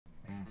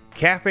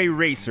cafe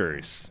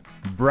racers,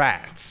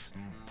 brats,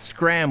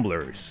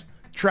 scramblers,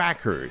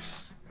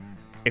 trackers.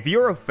 If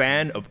you're a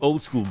fan of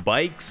old school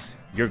bikes,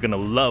 you're gonna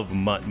love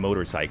Mutt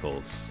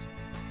motorcycles.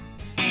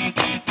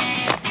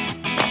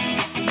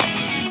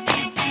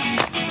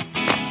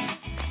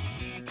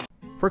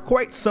 For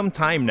quite some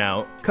time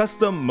now,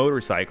 custom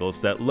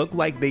motorcycles that look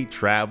like they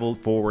traveled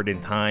forward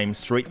in time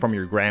straight from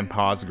your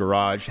grandpa's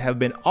garage have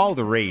been all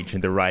the rage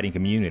in the riding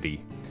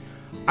community.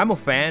 I'm a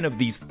fan of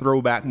these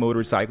throwback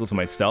motorcycles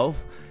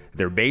myself.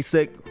 They're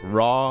basic,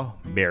 raw,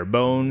 bare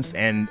bones,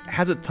 and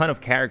has a ton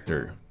of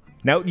character.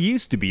 Now, it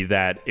used to be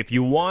that if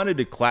you wanted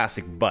a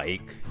classic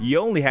bike, you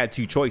only had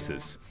two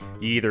choices.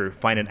 You either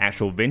find an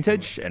actual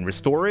vintage and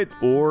restore it,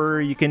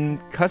 or you can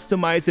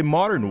customize a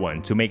modern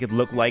one to make it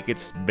look like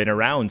it's been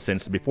around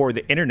since before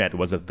the internet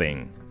was a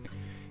thing.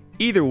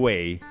 Either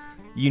way,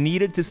 you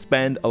needed to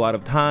spend a lot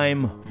of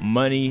time,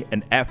 money,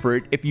 and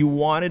effort if you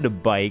wanted a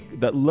bike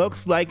that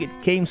looks like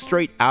it came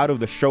straight out of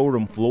the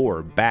showroom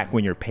floor back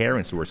when your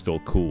parents were still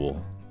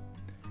cool.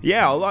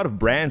 Yeah, a lot of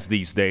brands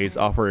these days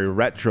offer a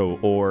retro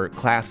or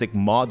classic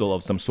model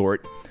of some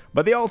sort,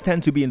 but they all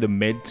tend to be in the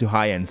mid to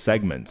high-end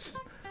segments.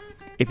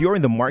 If you're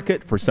in the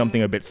market for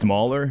something a bit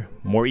smaller,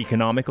 more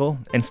economical,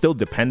 and still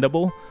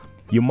dependable,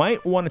 you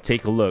might want to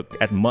take a look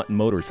at Mutt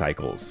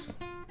Motorcycles.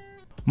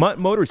 Mutt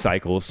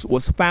Motorcycles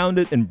was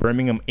founded in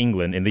Birmingham,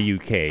 England in the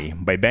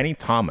UK by Benny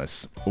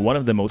Thomas, one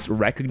of the most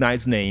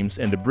recognized names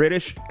in the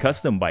British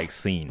custom bike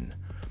scene.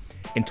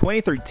 In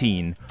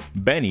 2013,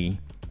 Benny,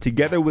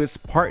 together with his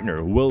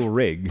partner Will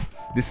Rigg,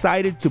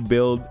 decided to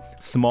build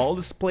small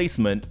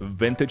displacement,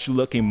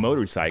 vintage-looking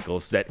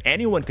motorcycles that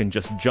anyone can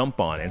just jump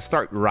on and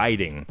start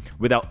riding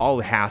without all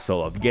the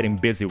hassle of getting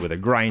busy with a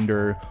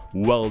grinder,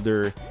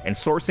 welder, and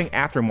sourcing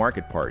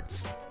aftermarket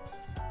parts.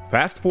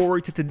 Fast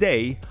forward to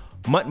today,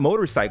 Mutt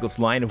Motorcycles'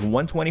 line of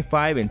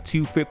 125 and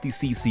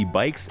 250cc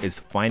bikes is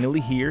finally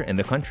here in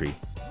the country.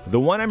 The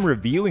one I'm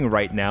reviewing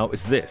right now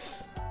is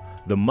this,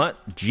 the Mutt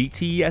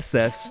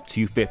GT-SS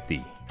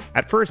 250.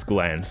 At first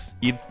glance,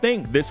 you'd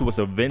think this was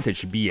a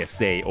vintage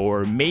BSA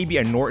or maybe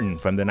a Norton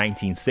from the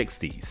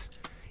 1960s.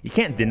 You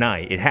can't deny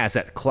it has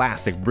that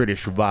classic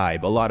British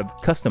vibe a lot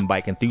of custom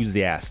bike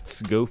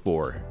enthusiasts go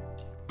for.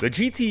 The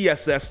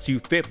GT-SS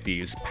 250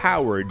 is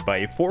powered by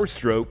a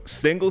 4-stroke,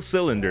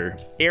 single-cylinder,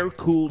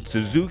 air-cooled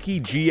Suzuki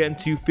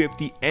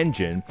GN250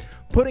 engine,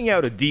 putting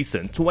out a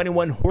decent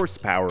 21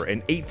 horsepower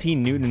and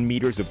 18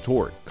 Nm of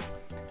torque.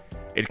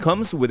 It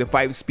comes with a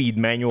 5-speed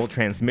manual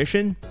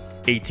transmission,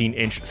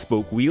 18-inch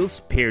spoke wheels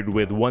paired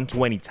with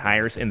 120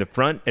 tires in the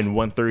front and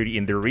 130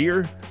 in the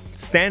rear,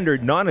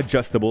 standard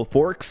non-adjustable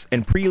forks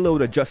and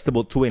preload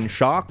adjustable twin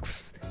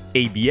shocks,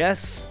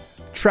 ABS,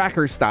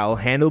 tracker-style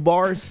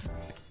handlebars,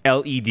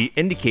 LED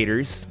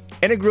indicators,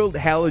 and a grilled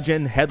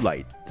halogen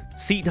headlight.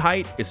 Seat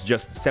height is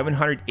just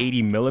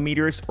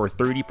 780mm or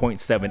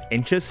 30.7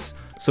 inches,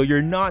 so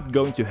you're not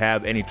going to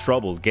have any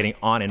trouble getting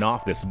on and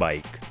off this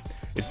bike.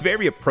 It's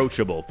very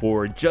approachable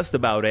for just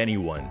about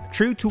anyone.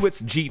 True to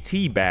its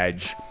GT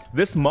badge,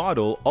 this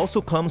model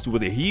also comes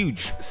with a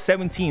huge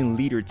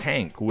 17-liter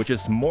tank, which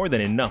is more than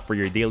enough for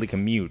your daily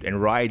commute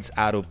and rides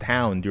out of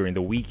town during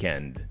the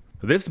weekend.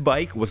 This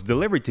bike was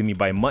delivered to me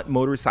by Mutt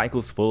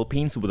Motorcycles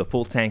Philippines with a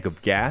full tank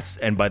of gas,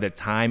 and by the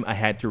time I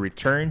had to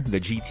return the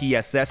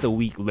GT-SS a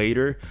week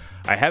later,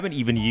 I haven't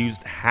even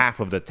used half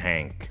of the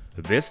tank.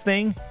 This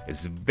thing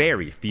is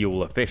very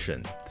fuel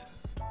efficient.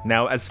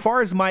 Now, as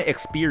far as my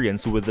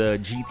experience with the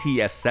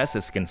GT-SS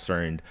is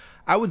concerned,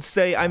 I would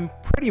say I'm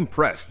pretty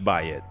impressed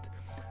by it.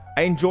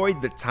 I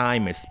enjoyed the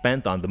time I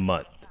spent on the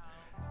Mutt.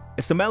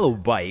 It's a mellow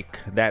bike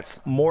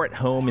that's more at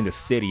home in the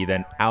city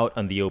than out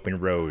on the open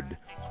road.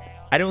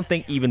 I don't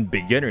think even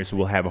beginners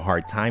will have a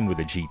hard time with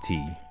the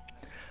GT.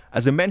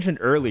 As I mentioned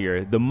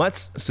earlier, the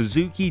Mutt's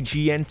Suzuki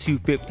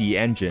GN250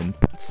 engine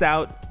puts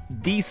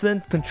out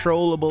decent,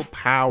 controllable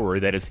power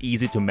that is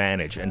easy to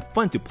manage and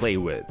fun to play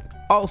with.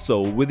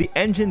 Also, with the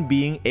engine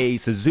being a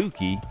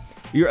Suzuki,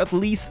 you're at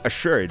least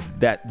assured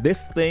that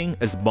this thing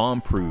is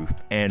bomb-proof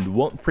and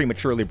won't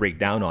prematurely break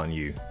down on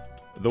you.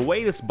 The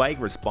way this bike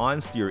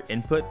responds to your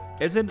input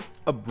isn't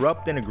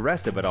abrupt and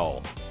aggressive at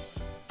all.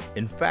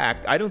 In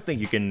fact, I don't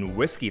think you can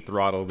whiskey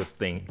throttle this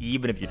thing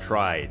even if you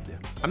tried.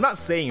 I'm not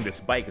saying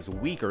this bike is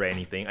weak or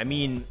anything. I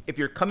mean, if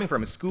you're coming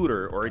from a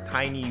scooter or a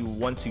tiny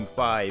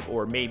 125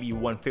 or maybe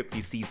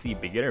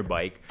 150cc beginner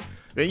bike,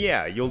 then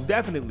yeah, you'll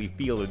definitely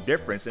feel a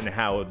difference in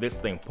how this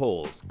thing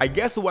pulls. I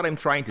guess what I'm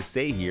trying to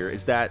say here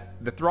is that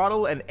the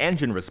throttle and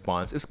engine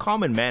response is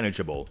calm and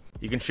manageable.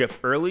 You can shift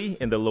early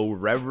in the low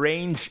rev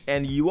range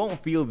and you won't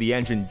feel the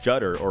engine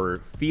judder or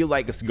feel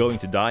like it's going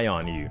to die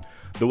on you.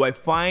 Though I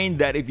find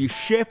that if you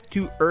shift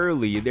too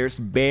early, there's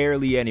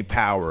barely any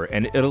power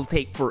and it'll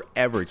take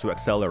forever to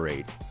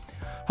accelerate.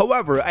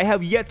 However, I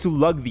have yet to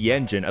lug the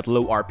engine at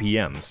low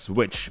RPMs,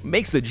 which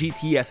makes the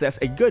GT-SS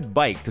a good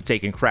bike to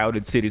take in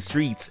crowded city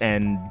streets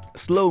and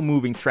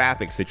slow-moving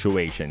traffic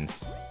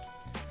situations.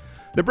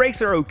 The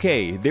brakes are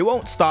okay, they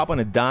won't stop on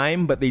a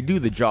dime, but they do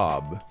the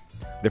job.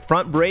 The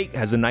front brake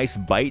has a nice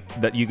bite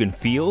that you can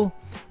feel,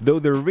 though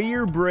the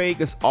rear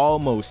brake is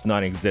almost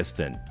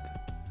non-existent.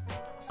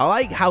 I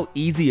like how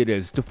easy it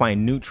is to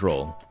find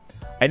neutral.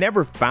 I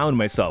never found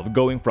myself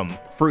going from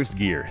first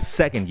gear,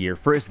 second gear,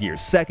 first gear,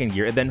 second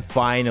gear, and then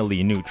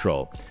finally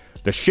neutral.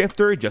 The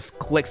shifter just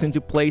clicks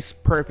into place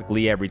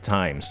perfectly every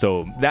time,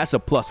 so that's a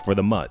plus for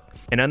the Mutt.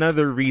 And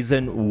another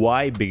reason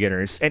why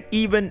beginners and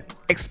even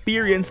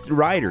experienced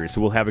riders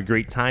will have a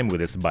great time with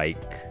this bike.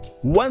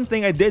 One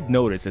thing I did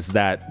notice is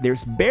that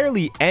there's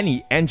barely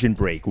any engine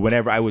brake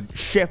whenever I would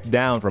shift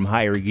down from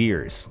higher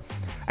gears.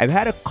 I've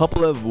had a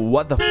couple of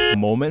what the f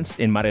moments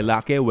in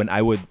Marilake when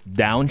I would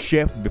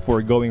downshift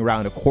before going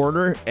around a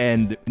corner,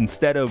 and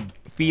instead of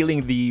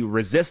feeling the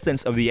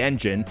resistance of the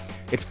engine,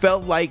 it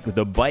felt like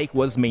the bike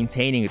was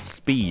maintaining its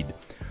speed.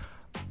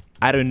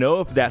 I don't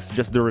know if that's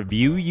just the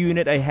review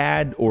unit I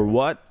had or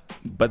what,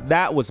 but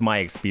that was my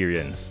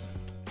experience.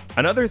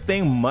 Another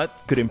thing Mutt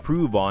could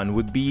improve on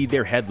would be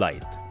their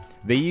headlight.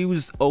 They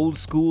use old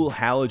school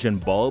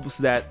halogen bulbs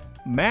that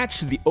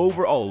match the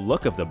overall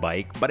look of the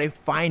bike, but I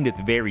find it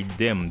very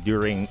dim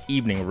during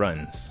evening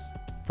runs.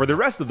 For the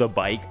rest of the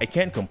bike, I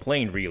can't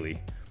complain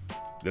really.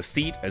 The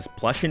seat is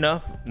plush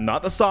enough,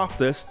 not the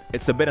softest,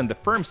 it's a bit on the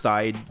firm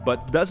side,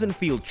 but doesn't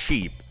feel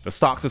cheap. The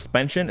stock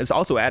suspension is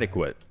also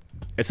adequate.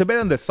 It's a bit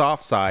on the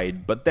soft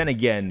side, but then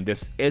again,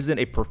 this isn't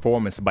a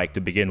performance bike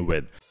to begin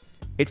with.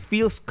 It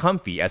feels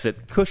comfy as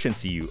it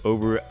cushions you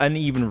over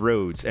uneven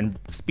roads and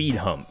speed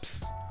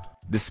humps.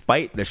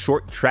 Despite the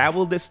short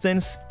travel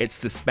distance, its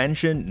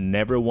suspension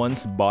never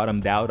once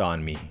bottomed out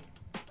on me.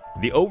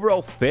 The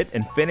overall fit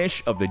and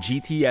finish of the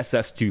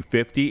GT-SS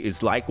 250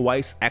 is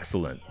likewise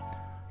excellent.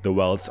 The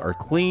welds are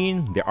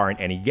clean, there aren't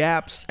any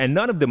gaps, and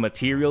none of the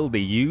material they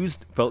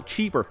used felt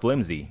cheap or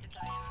flimsy.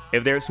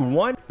 If there's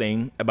one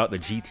thing about the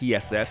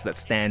GT-SS that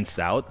stands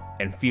out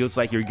and feels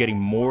like you're getting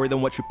more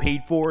than what you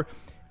paid for,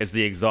 it's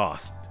the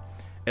exhaust.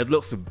 It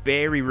looks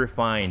very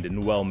refined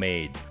and well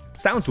made.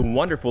 Sounds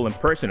wonderful in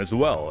person as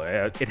well.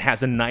 It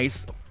has a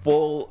nice,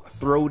 full,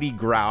 throaty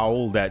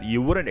growl that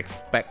you wouldn't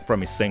expect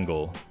from a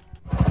single.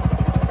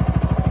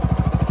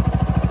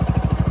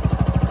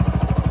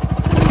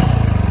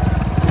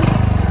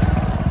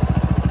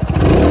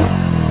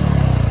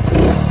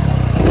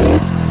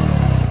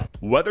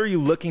 Whether you're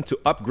looking to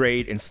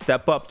upgrade and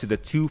step up to the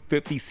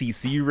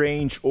 250cc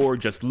range or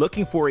just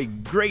looking for a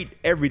great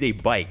everyday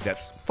bike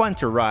that's fun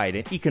to ride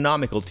and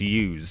economical to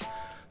use,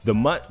 the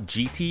Mutt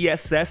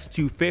GT-SS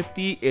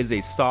 250 is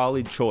a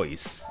solid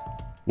choice.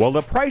 While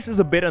the price is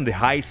a bit on the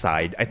high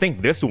side, I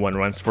think this one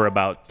runs for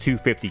about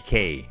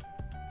 $250K.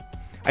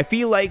 I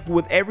feel like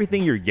with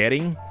everything you're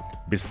getting,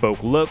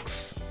 bespoke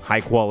looks, high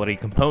quality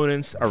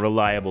components, a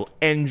reliable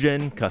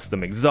engine,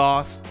 custom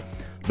exhaust,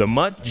 the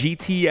Mutt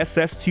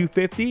GT-SS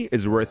 250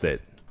 is worth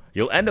it.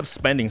 You'll end up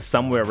spending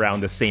somewhere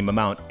around the same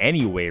amount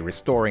anyway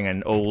restoring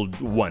an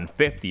old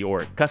 150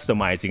 or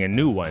customizing a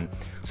new one,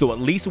 so at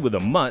least with a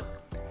Mutt,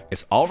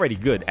 it's already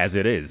good as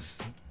it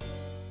is.